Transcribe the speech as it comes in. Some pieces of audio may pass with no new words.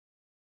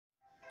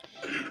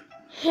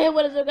Hey,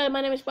 what is up, guys?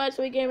 My name is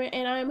Spottoy Gamer,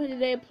 and I am here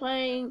today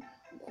playing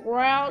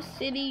Growl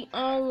City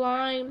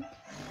Online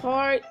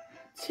Part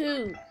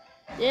 2.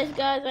 Yes,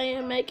 guys, I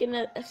am making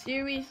a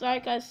series,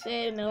 like I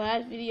said in the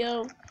last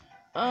video.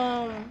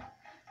 As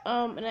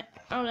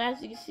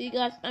you can see,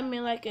 guys, I'm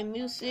in like a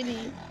new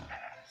city.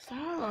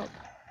 Stop.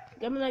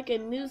 I'm in like a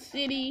new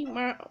city.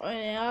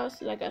 And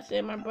also, like I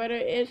said, my brother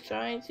is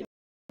trying to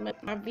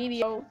make my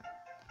video,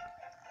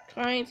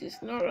 trying to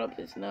snort up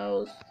his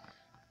nose.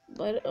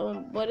 But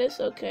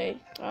it's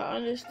okay. I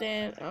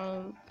understand.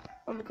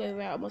 Because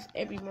almost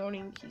every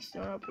morning he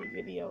snort up his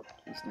video.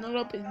 He snort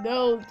up his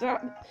nose,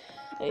 not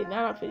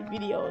up his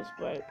videos,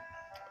 but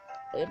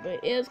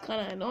it is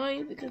kind of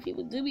annoying because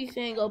people do be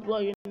saying, "Go blow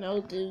your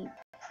nose, dude."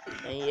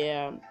 And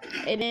yeah,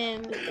 and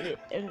then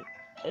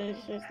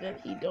it's just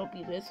that he don't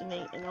be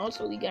listening, and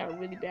also he got a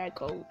really bad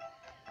cold.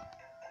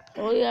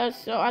 Oh yeah,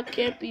 so I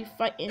can't be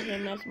fighting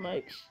him as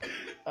much,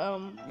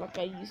 like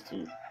I used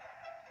to.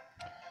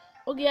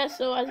 Okay, yeah,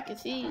 so as you can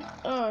see,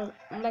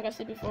 like I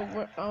said before,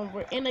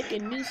 we're in like a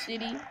new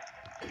city.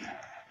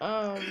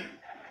 We're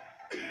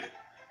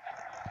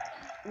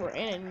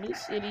in a new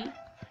city.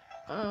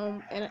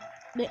 And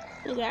I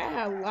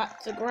have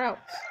lots of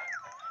grouts.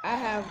 I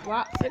have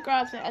lots of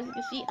grouts, and as you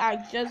can see, I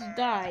just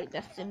died.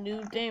 That's the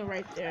new thing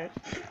right there.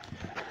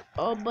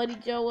 Oh, buddy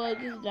Joe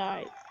just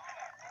died.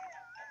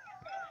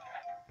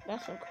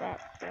 That's some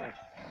crap, bro.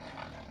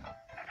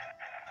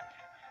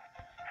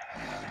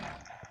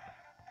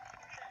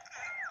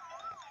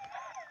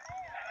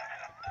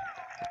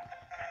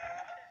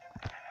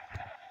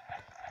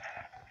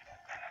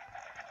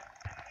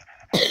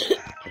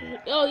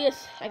 Oh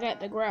yes, I got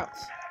the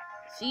grouts.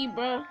 See,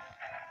 bro.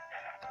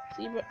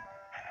 See, bro.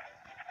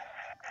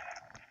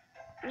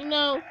 You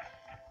know,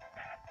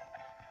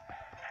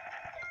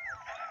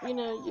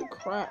 you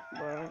crap,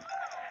 bro.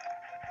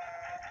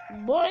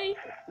 Boy,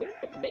 you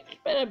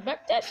better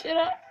back that shit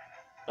up.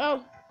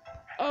 Oh,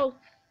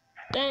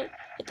 dang.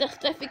 It's got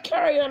Steffi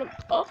Curry on him.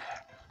 Oh.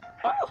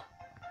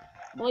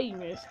 Boy, you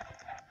missed.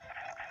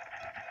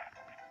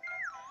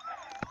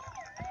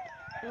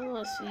 I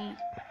wanna see.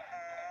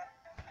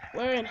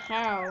 Where and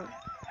how?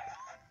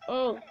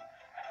 Oh,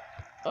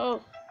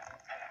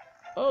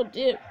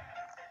 dip.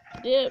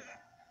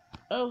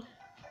 Oh,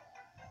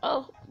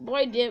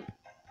 boy, dip.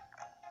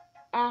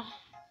 Ah.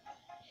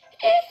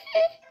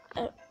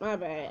 My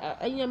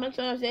bad. Make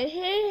sure I say,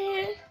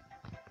 hey.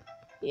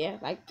 Yeah,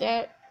 like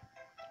that.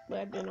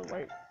 But it didn't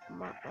work.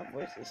 My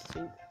voice is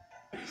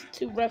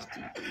too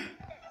rusty.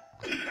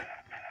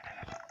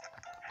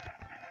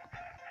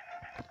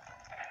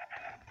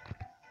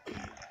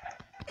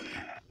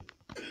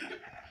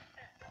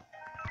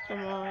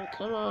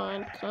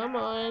 Come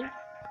on.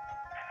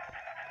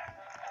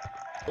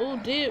 Oh,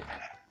 dip.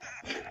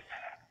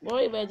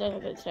 Boy, you better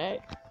not attack.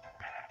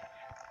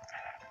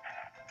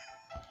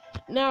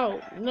 No.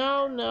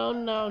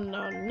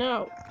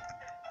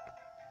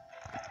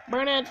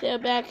 Burn that tail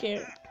back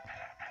here.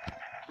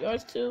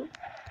 Yours too.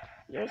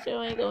 Yours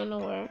tail ain't going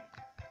nowhere.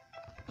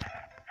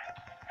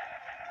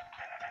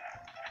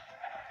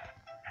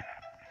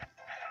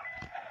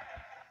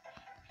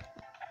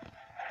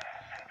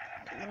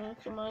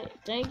 Come on.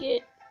 Dang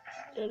it.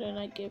 Still did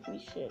not give me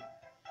shit.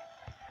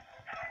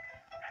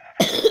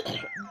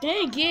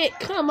 Dang it.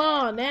 Come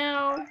on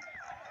now.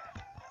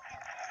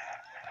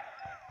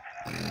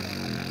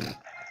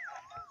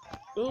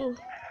 Ooh.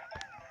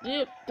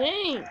 Dip.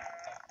 Dang.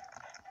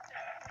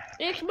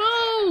 Bitch,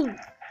 move.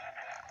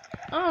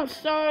 I'm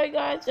sorry,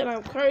 guys, that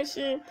I'm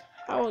cursing.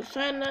 I was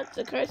trying not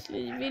to curse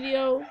in this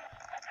video.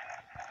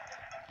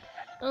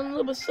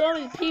 But some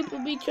of these people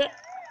be trying.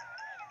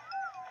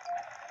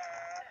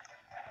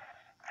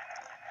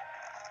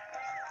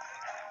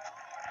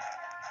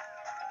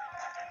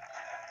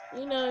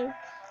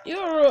 You're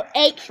a real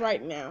H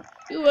right now.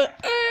 You a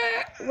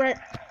right.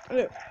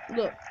 Look,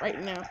 right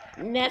now.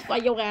 And that's why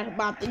your ass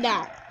about to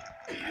die.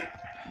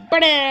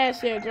 Burn that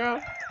ass here,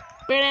 girl.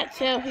 Burn that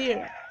tail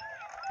here.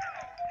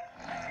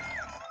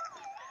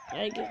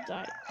 Now you get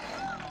died.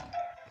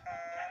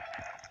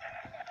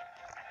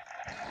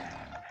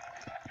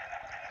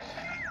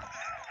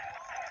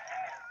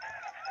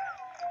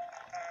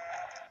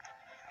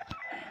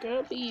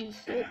 Girl, please.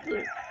 Look.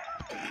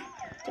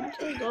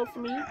 Don't you go for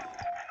me.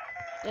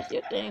 That's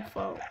your dang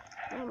fault.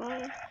 Not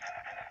mine.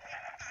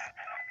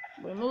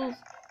 Boy, move.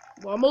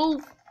 Boy,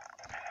 move.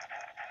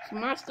 It's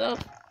my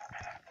stuff.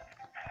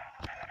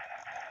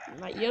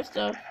 Not your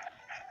stuff.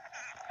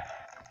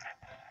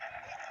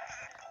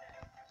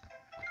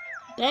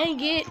 Dang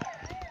it.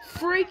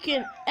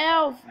 Freaking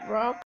elf,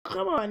 bro.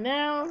 Come on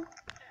now.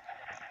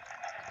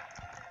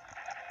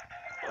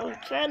 I was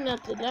trying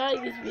not to die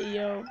in this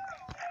video.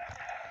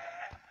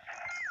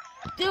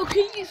 Dude,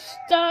 can you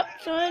stop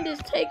trying to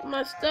take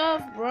my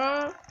stuff,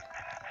 bro?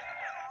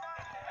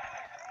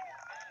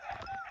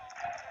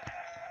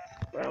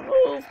 Bro,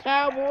 move,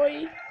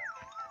 cowboy.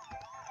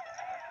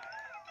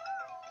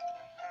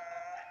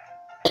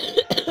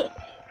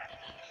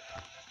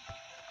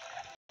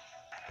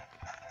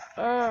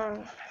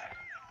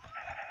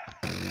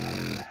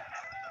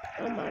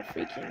 Oh my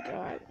freaking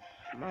god.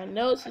 My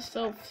nose is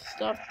so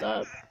stuffed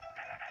up.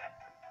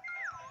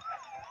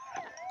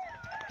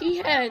 He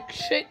had a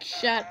trick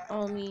shot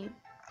on me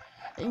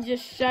and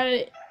just shot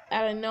it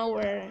out of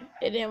nowhere.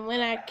 And then when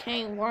I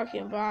came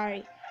walking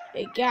by,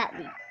 it got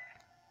me.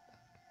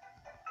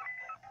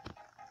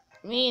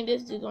 Me and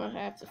this dude gonna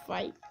have to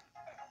fight.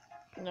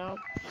 You know,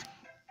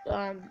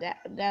 that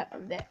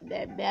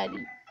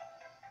baddie.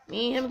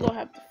 Me and him gonna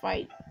have to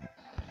fight.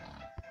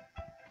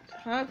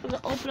 Time for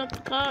to open up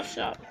the car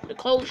shop, the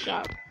clothes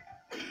shop.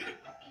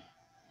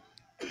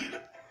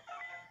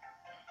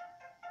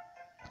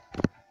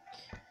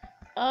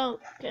 Oh,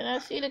 can I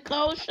see the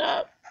clothes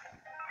shop?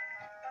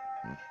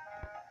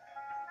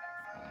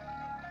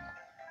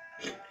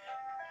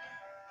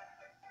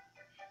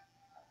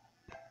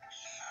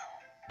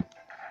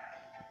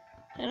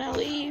 Can I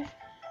leave?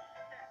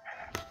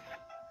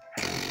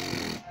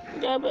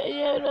 Yeah,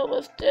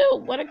 but still,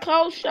 what a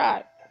clothes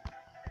shop.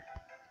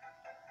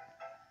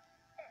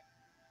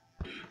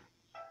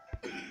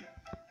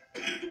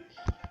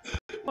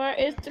 Where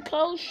is the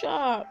clothes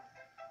shop?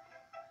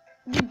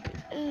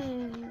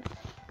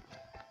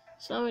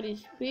 Some of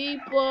these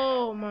people,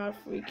 oh my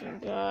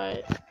freaking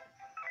god.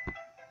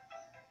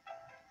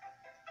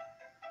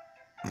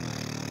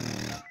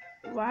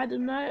 Why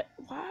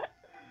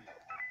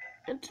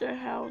enter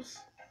house?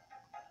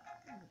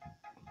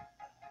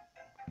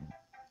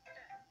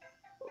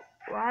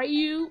 Why are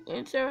you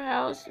enter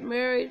house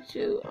married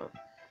to,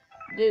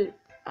 dude,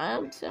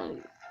 I'm telling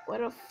you,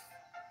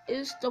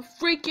 it's the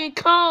freaking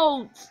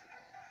codes.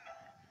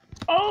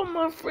 Oh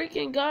my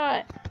freaking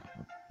god.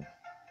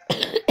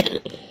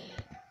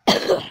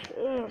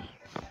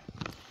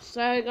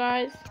 Sorry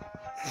guys,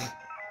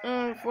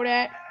 for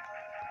that,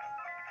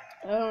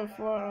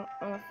 for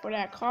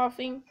that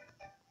coughing.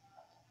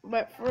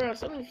 But for real,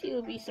 some of these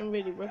people be some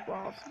really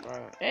rip-offs,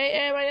 bro. Hey,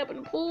 everybody up in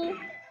the pool?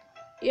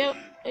 Yep,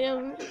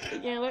 yeah,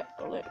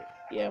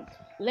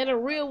 let a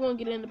real one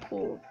get in the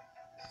pool.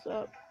 What's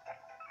up?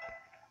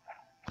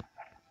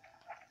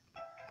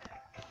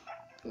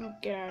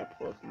 Get out of the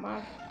pool.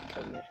 My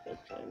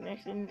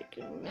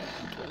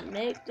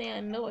next thing I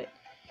know it,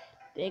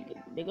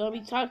 they're gonna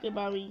be talking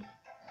about me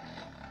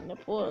in the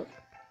pool.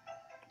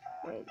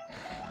 But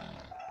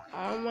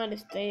I don't want to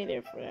stay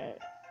there for that.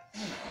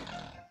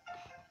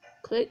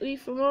 Click me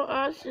for more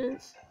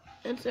options.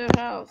 Enter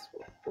house.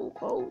 Ooh,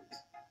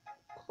 codes.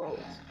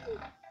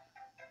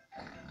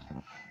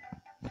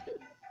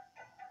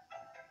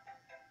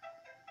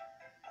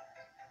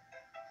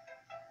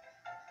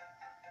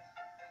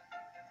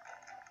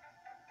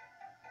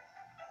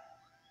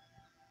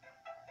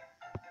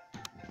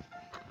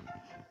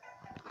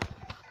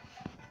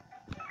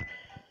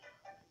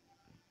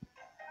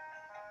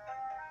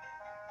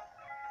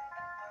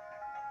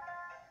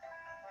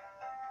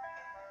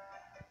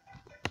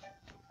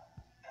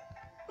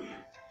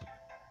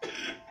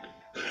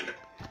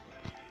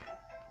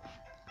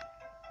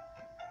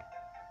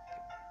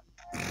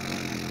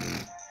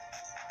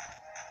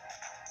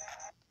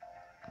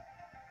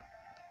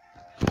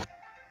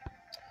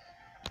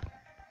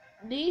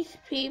 These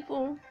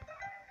people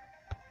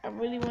I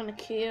really want to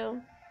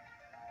kill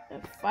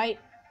and fight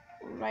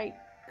right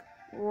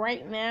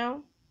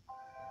now.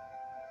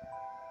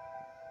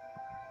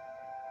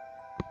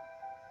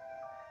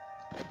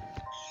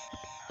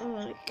 I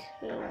want to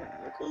kill them.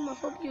 I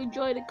hope you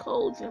enjoy the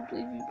codes and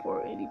please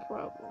report any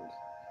problems.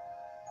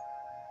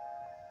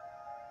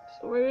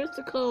 So where is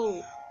the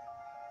code?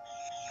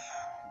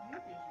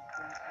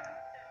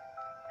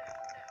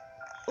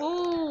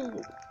 Oh,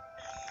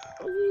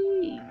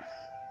 please.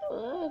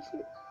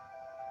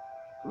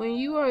 When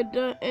you are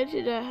done,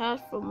 enter the house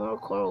for more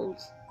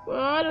clothes. Where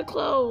are the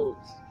clothes?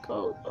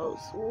 Code. Oh,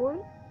 sword.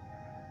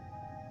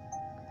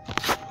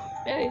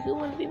 Hey, who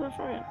wants to be my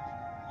friend?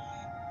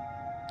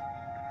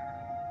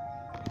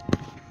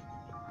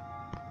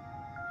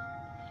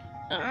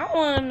 I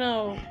want to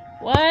know.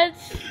 What?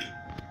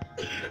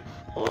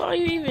 What are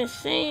you even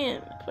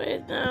saying? Put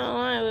it down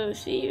online, we'll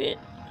receive it.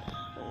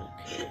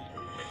 Okay.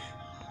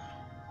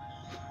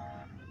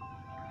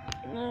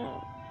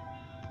 No.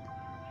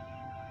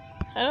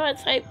 How do I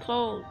type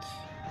codes?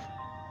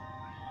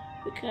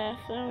 Because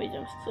for some reason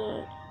I'm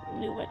still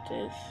new at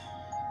this.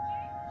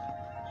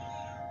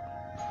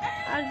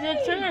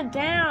 Isaiah, turn it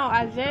down,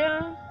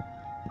 Isaiah.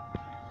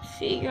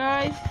 See,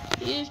 guys,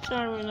 he is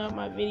trying to run up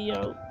my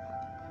video.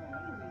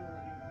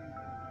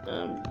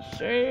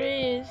 Sure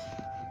is.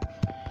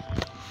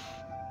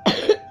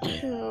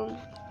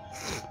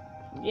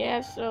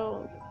 Yeah,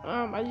 so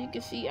as you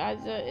can see,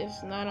 Isaiah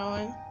is not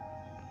on.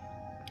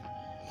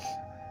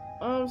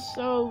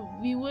 So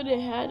we would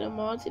have had him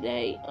on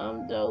today,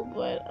 though,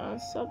 but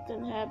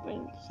something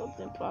happened,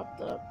 something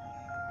popped up,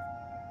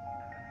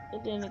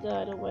 and then it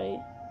got away.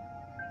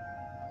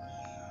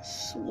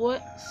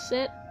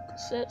 Set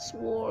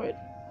sword,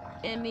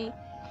 any.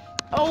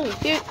 Oh,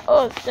 here,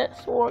 set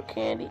sword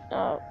candy.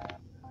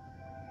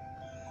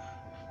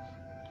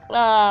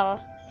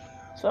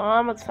 So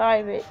I'ma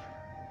type it.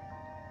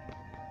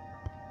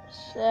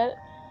 Set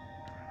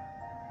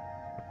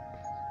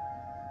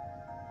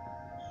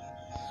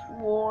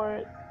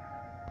sword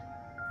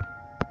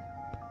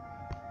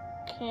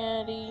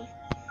candy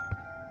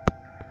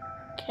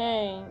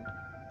cane.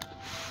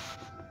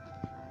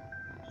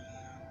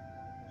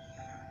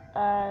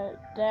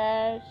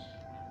 Dash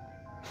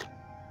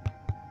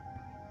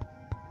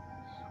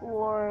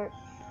sword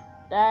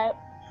that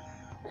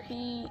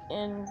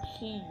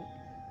PNG.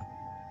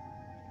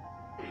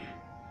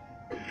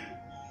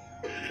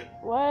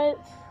 What?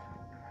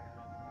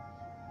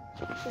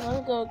 Let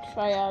me go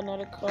try out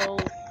another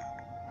code.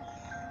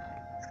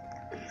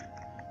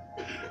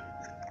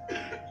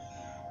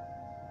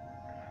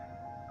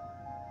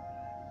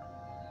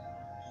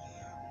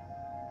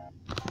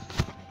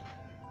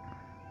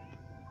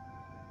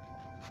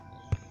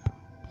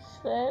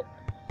 Set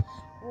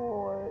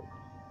sword.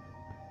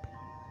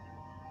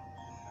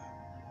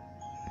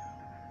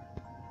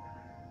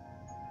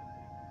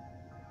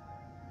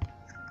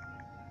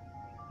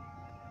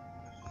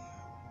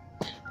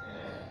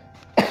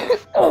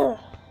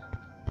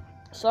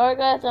 Sorry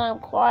guys that I'm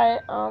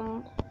quiet.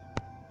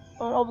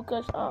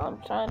 Because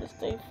I'm trying to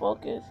stay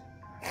focused.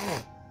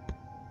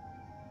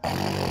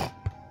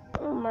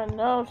 My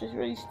nose is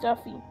really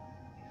stuffy.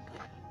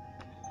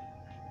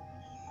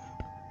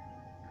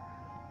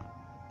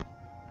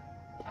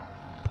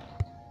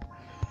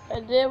 I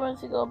did want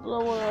to go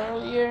blow it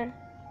earlier,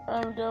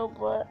 though,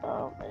 but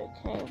it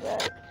came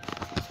back.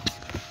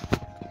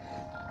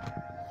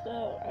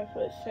 So I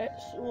put set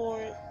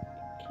sword,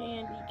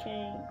 candy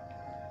cane,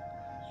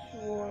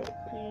 sword,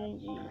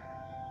 PNG,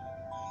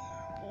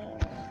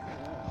 and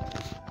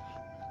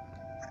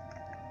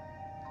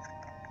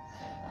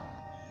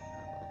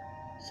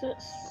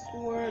set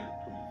sword,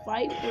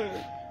 viper.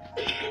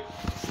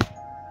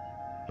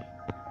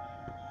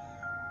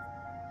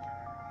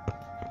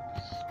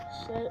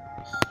 Set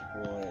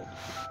sword.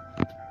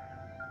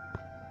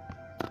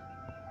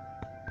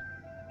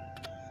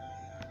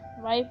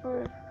 Viper.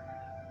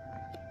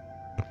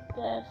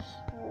 That's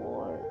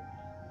sword.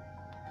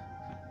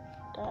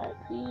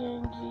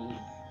 .png.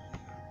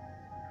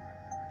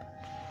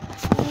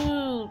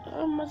 Dude,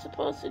 how am I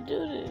supposed to do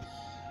this?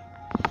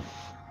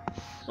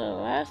 So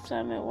last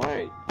time it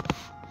worked.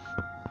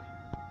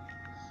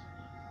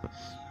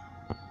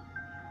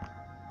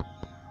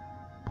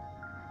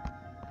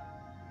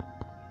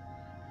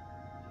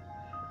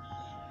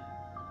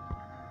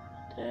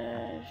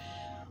 Dash.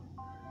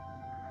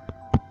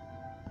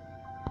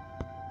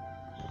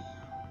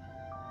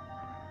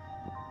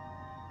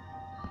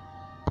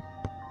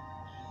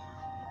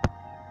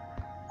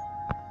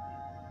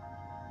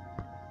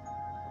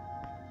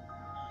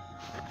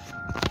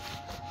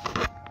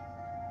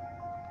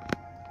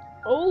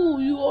 Oh,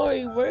 you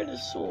already wear the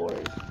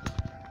sword.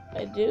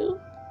 I do?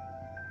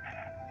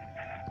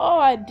 Oh,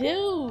 I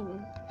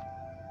do.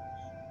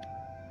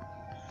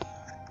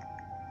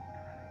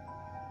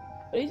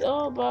 What he's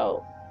all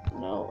about?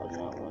 No, I do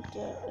not want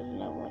that. I do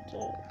not want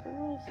that. I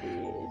want to see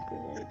if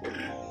there's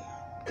anything else.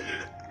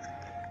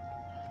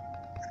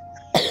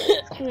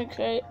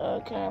 Okay,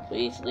 can I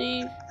please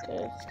leave?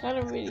 Because it's kind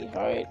of really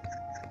hard.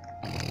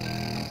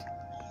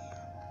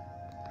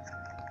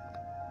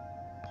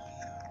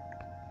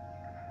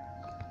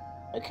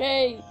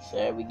 Okay,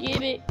 sir, we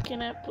get it.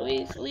 Can I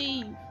please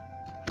leave?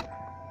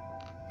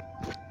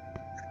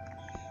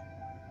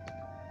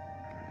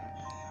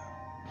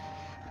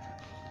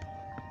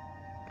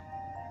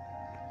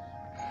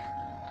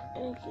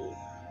 Thank you.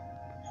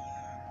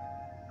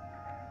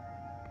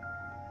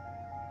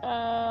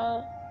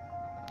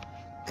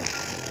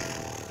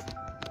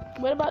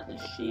 What about the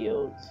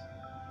shields?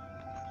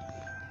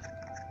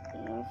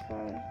 Yeah,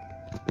 fine.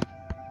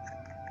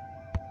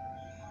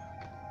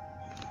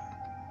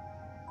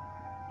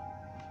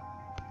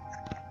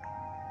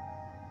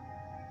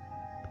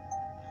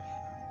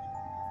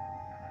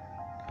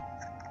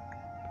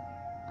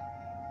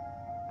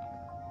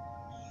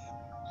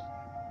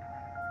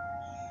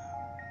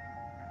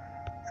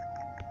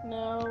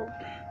 No.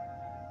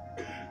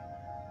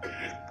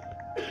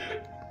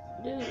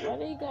 Dude, why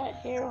they got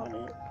hair on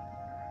it?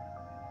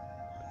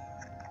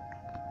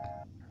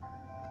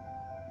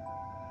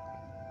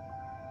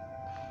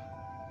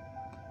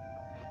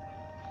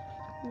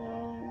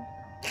 No.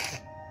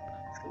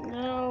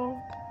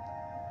 No.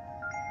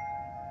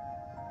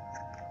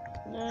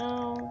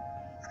 No.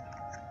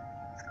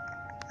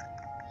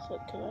 So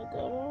can I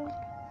go there?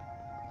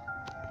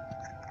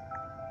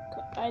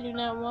 I do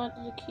not want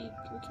to keep it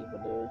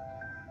there.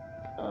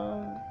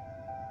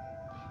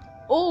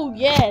 Oh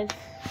yes.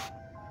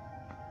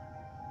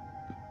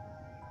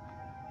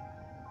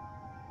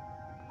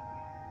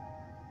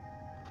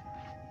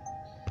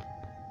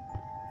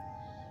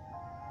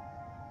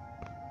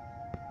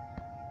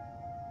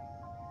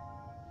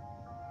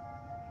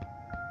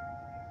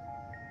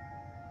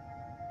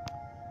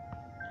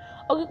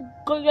 Okay,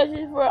 guys,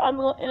 this is where I'm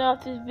gonna end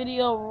off this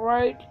video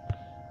right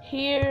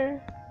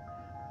here.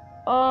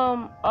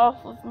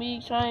 Off of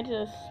me trying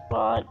to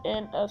spawn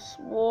in a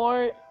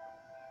sword.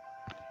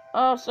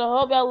 So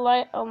hope y'all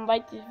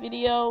like this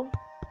video.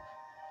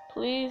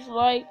 Please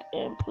like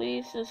and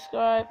please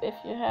subscribe if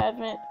you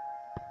haven't.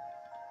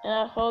 And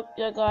I hope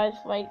you guys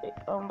like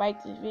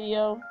this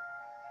video.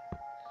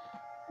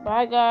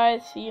 Bye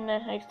guys. See you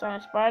next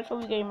time.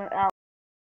 Spiritual Gamer out.